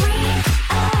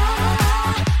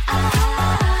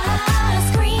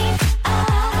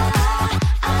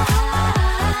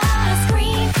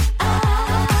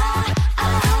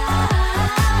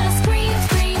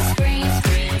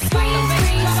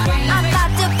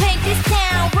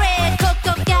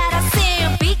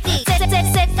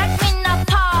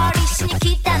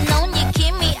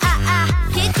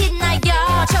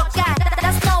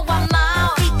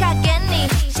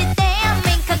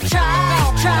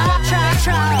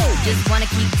 Just wanna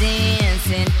keep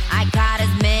dancing, I got us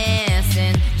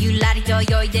missing. You like to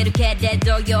yo ideru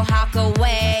keredo yo hako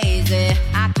ways.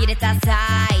 呆れた咲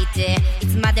いてい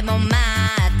つまでも待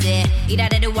っていら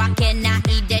れるわけない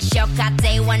でしょ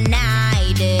風はな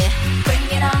いで Bring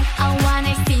it on, I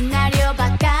wanna seeな量ば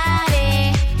かり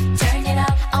Turn it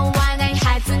up, I wanna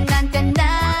はずなんてない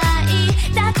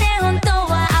だって本当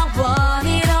は青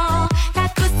色隠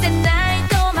せない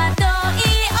戸惑い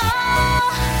を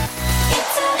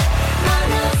It's a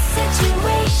mono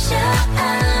situation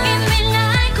意味な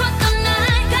いことな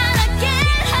いから get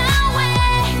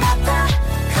away また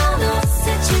この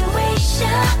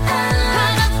situation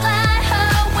Gonna fly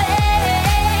away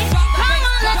Come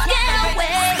on, let's get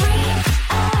away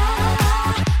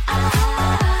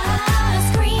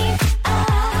Scream,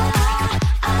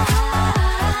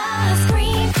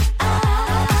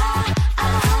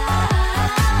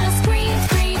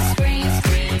 scream, scream, scream,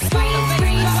 scream,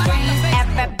 scream, scream, scream.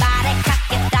 Everybody 駆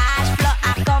け出し flow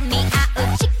あこみ合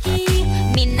う時期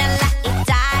みんな like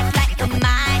dive like a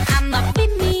mine I'm a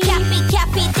bimmy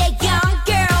Happy the young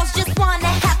girls just wanna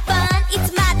have fun いつ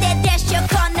まででしょ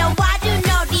このワルノ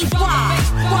リは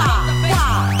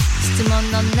質問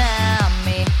の波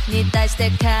に対して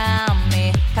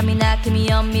神な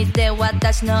君を見て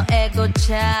私のエゴ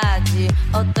チャージ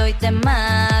ほっといて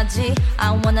マジ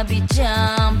I wanna be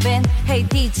jumping Hey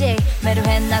DJ メル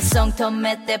ヘンなソング止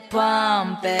めてポ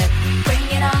ンプ Bring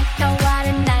it on 変わ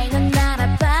れないのなら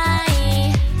ば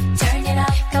いい Turn it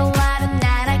up 変わる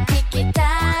なら聞きた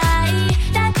い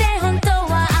だって本当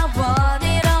は青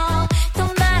色止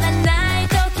まらない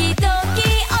ドキドキ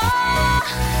を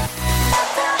ま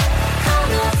たこ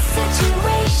の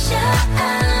situation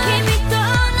君との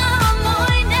思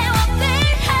い出は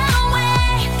fade away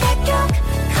結局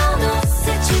この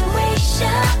situation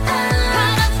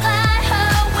Gonna fly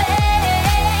away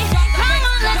Come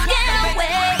on, let's get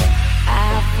away I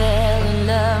fell in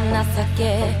love 情け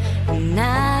な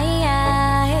い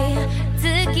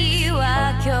次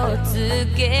は気をつ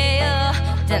けよ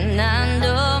うって何度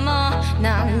も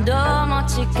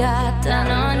誓ったの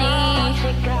に I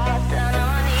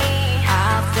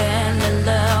fell in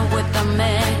love with a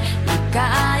man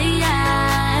長い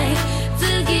愛次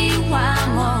は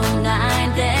もうない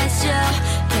でしょ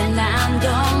って何度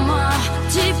も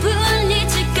自分に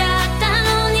誓った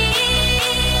のに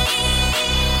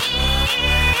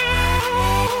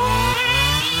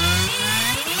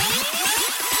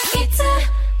It's a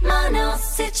mono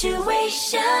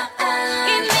situation 意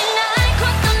味ないこ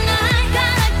とないか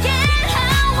ら get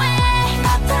away ま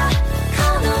たこ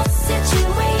の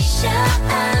situation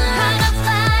Gonna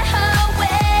fly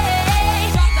away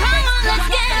Come on, let's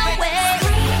get away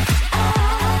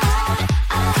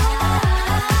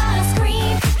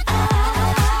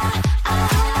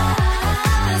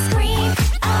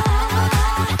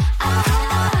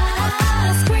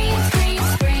Scream, scream,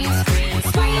 scream, scream,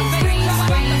 scream, scream,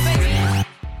 scream, scream.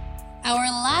 Our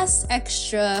last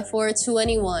extra for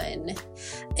 21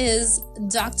 is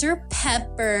Dr.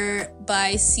 Pepper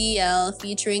by CL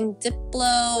featuring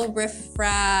Diplo, Riff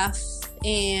Raff,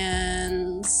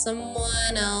 and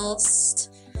someone else.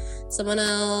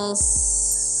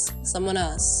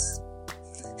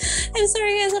 I'm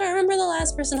sorry, guys. I don't remember the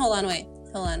last person. Hold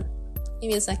on. Give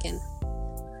me a second.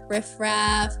 Riff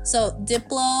Raff. So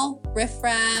Diplo, Riff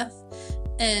Raff,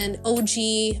 and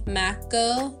OG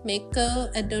Mako.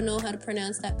 I don't know how to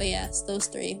pronounce that, but yes, those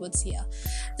three with CL.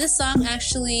 This song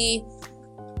actually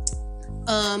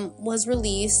was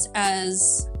released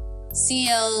as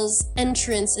CL's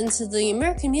entrance into the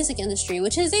American music industry,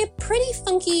 which is a pretty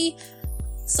funky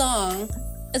song.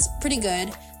 It's pretty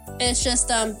good. It's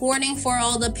just warning for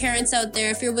all the parents out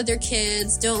there: if you're with your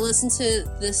kids, don't listen to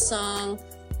this song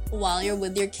while you're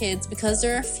with your kids, because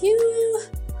there are a few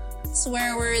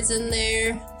swear words in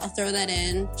there. I'll throw that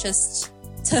in just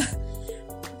to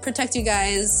protect you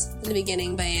guys in the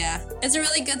beginning. But yeah, it's a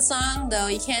really good song though,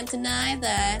 you can't deny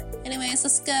that. Anyways,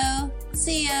 let's go.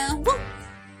 See ya. Woo!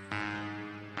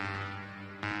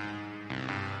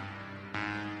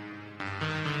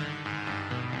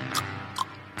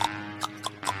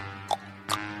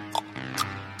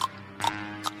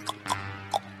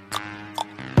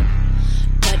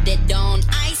 Put it on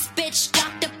ice, bitch,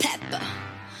 Dr. Pepper.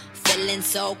 Feeling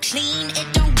so clean,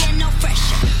 it don't get no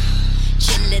fresher.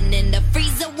 Chilling in the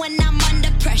freezer when I'm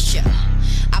under pressure.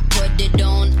 I put it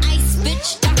on ice,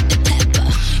 bitch, Dr. Pepper.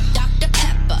 Dr.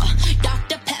 Pepper,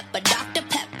 Dr. Pepper, Dr.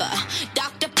 Pepper,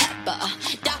 Dr. Pepper,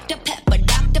 Dr. Pepper,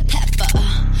 Dr. Pepper.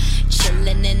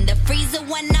 Chilling in the freezer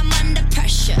when I'm under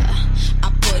pressure.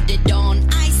 I put it on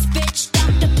ice, bitch,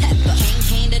 Dr. Pepper. Can't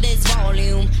handle this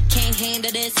volume, can't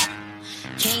handle this.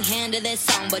 Can't handle this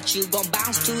song, but you gon'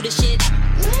 bounce to the shit.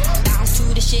 Bounce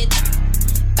to the shit.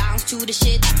 Bounce to the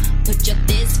shit. Put your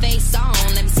this face on,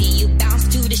 let me see you bounce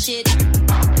to the shit.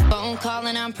 Phone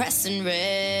calling, I'm pressing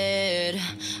red.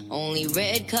 Only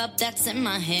red cup that's in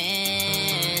my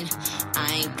hand.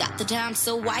 I ain't got the time,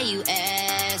 so why you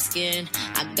asking?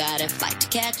 I got a flight to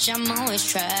catch, I'm always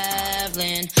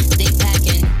traveling. Stay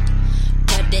packing.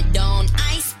 Put it on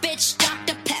ice, bitch,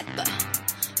 Dr. Pepper.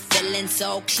 Feeling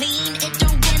so clean, it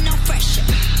don't get no fresher.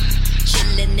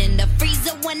 Chilling in the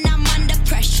freezer when I'm under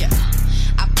pressure.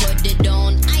 I put it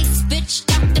on ice, bitch,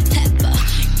 Dr. Pepper.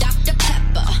 Dr.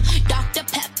 Pepper, Dr.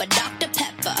 Pepper, Dr.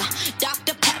 Pepper,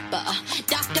 Dr. Pepper,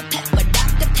 Dr. Pepper,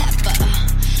 Dr. Pepper.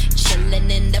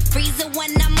 Chilling in the freezer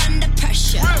when I'm under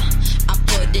pressure. I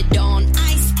put it on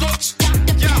ice, bitch,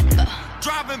 Dr. Pepper.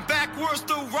 Driving backwards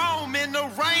through Rome in the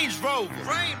Range Rover.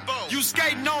 Rainbow. You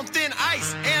skating on thin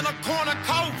ice and a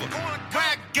cornucopia.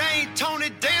 Rap game Tony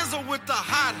Danza with the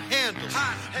hot handles.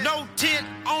 No tint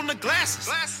on the glasses.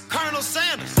 Colonel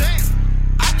Sanders.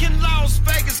 I can Las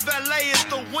Vegas valet is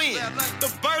the win.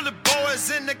 The Burley Boys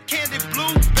in the candy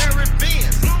blueberry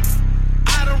Benz.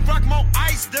 I done rock more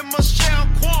ice than Michelle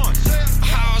Kwan.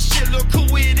 How shit look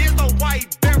cool, it is a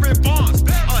white Barry Bonds.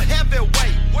 A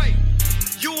heavyweight.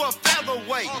 You a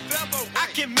featherweight. I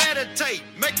can meditate,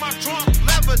 make my trunk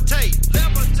levitate.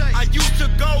 I used to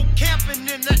go camping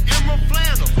in the Emerald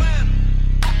Flannel.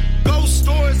 Ghost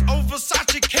stories over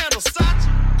Versace candles.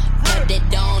 Put it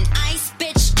on ice,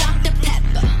 bitch, Dr.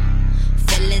 Pepper.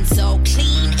 Feeling so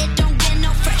clean, it don't get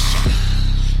no fresher.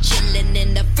 Chilling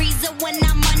in the freezer when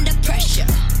I'm under pressure.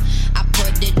 I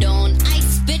put it on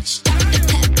ice, bitch, Dr.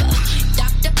 Pepper.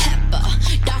 Dr. Pepper,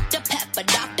 Dr. Pepper,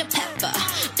 Dr. Pepper,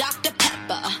 Dr.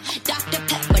 Pepper, Dr.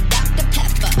 Pepper, Dr.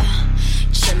 Pepper.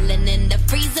 Chilling in the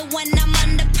freezer when I'm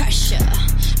under pressure.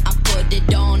 I put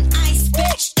it on ice,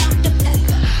 bitch, Dr.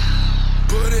 Pepper.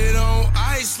 Put it on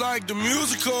ice like the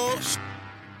musical.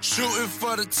 Shooting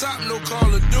for the top, no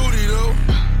Call of Duty though.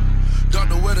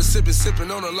 Dr. Weather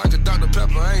sipping on her like a Dr.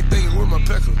 Pepper. I ain't thinking with my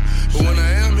pecker. But when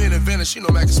I am in advantage, she know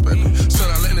Mac expecting. Sun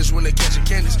outlandish when they catching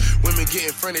candies. Women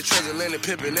getting friendly, transatlantic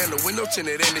pimping. And the window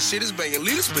tinted and the shit is banging.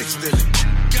 Lead a spick still.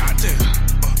 Goddamn.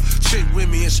 Chick with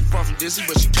me and she far from dizzy,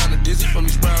 but she kinda dizzy from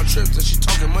these round trips. And she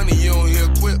talking money, you don't hear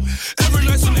quip. Every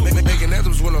night she making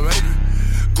anthems when I'm angry.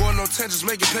 Going on tangents,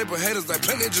 making paper haters like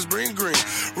plenty just bring green.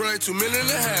 Run like 2.5 million,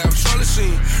 Charlie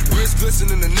Sheen. Wrist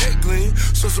glistening, the neck gleam.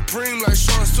 So supreme like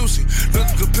Sean Susie.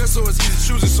 Nothing compare, so it's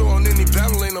easy choosing. So on any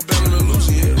battle, ain't no battle to lose.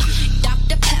 Yeah.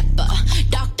 Dr. Pepper,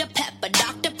 Dr. Pepper,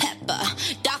 Dr. Pepper,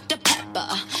 Dr. Pepper,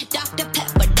 Dr.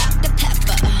 Pepper, Dr.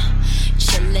 Pepper.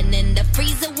 Chilling in the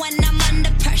freezer when I'm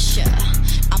under pressure.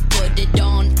 I put it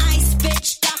on ice,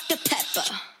 bitch, Dr. Pepper.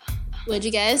 What'd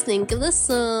you guys think of the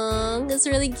song? It's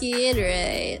really good,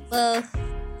 right? Well,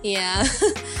 yeah.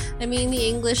 I mean, the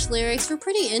English lyrics were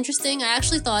pretty interesting. I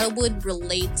actually thought it would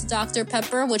relate to Dr.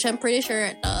 Pepper, which I'm pretty sure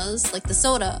it does, like the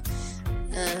soda.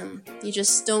 You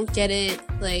just don't get it,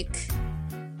 like,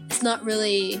 it's not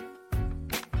really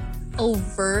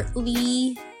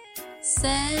overtly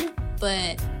said,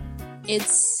 but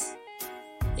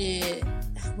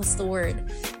what's the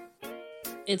word?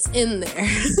 it's in there.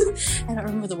 I don't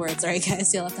remember the words. Sorry,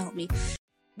 guys. You'll have to help me.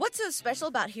 What's so special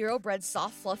about Hero Bread's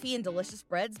soft, fluffy, and delicious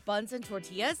breads, buns, and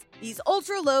tortillas? These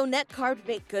ultra-low net-carb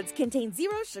baked goods contain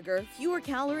zero sugar, fewer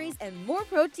calories, and more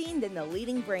protein than the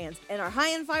leading brands, and are high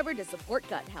in fiber to support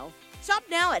gut health. Shop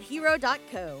now at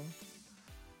hero.co.